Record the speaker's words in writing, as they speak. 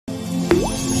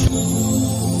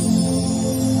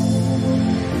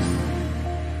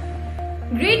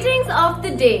Greetings of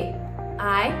the day.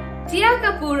 I, Tiaa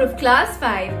Kapur of class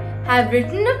 5, have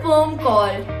written a poem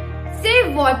called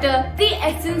Save Water, the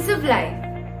Essence of Life.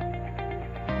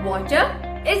 Water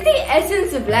is the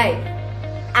essence of life,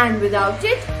 and without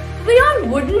it, we all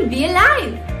wouldn't be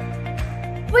alive.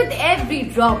 With every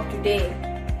drop today,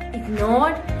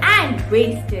 ignored and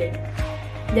wasted,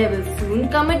 there will soon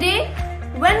come a day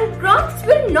when crops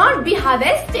will not be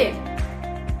harvested.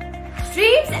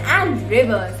 Streams and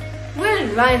rivers will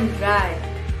run dry.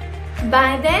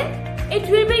 By then, it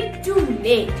will be too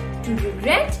late to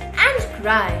regret and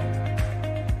cry.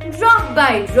 Drop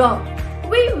by drop,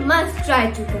 we must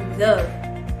try to conserve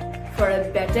for a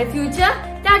better future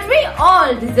that we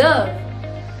all deserve.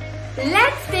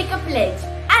 Let's take a pledge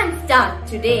and start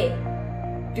today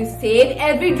to save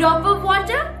every drop of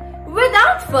water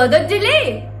without further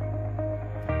delay.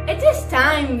 It is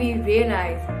time we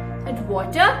realize that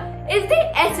water is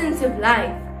the essence of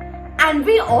life, and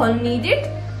we all need it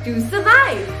to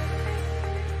survive.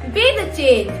 Be the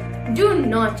change, do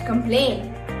not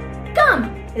complain.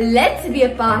 Come, let's be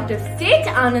a part of State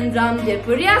Anandram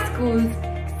Jaipuria School's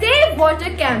Save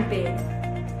Water campaign.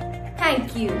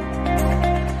 Thank you.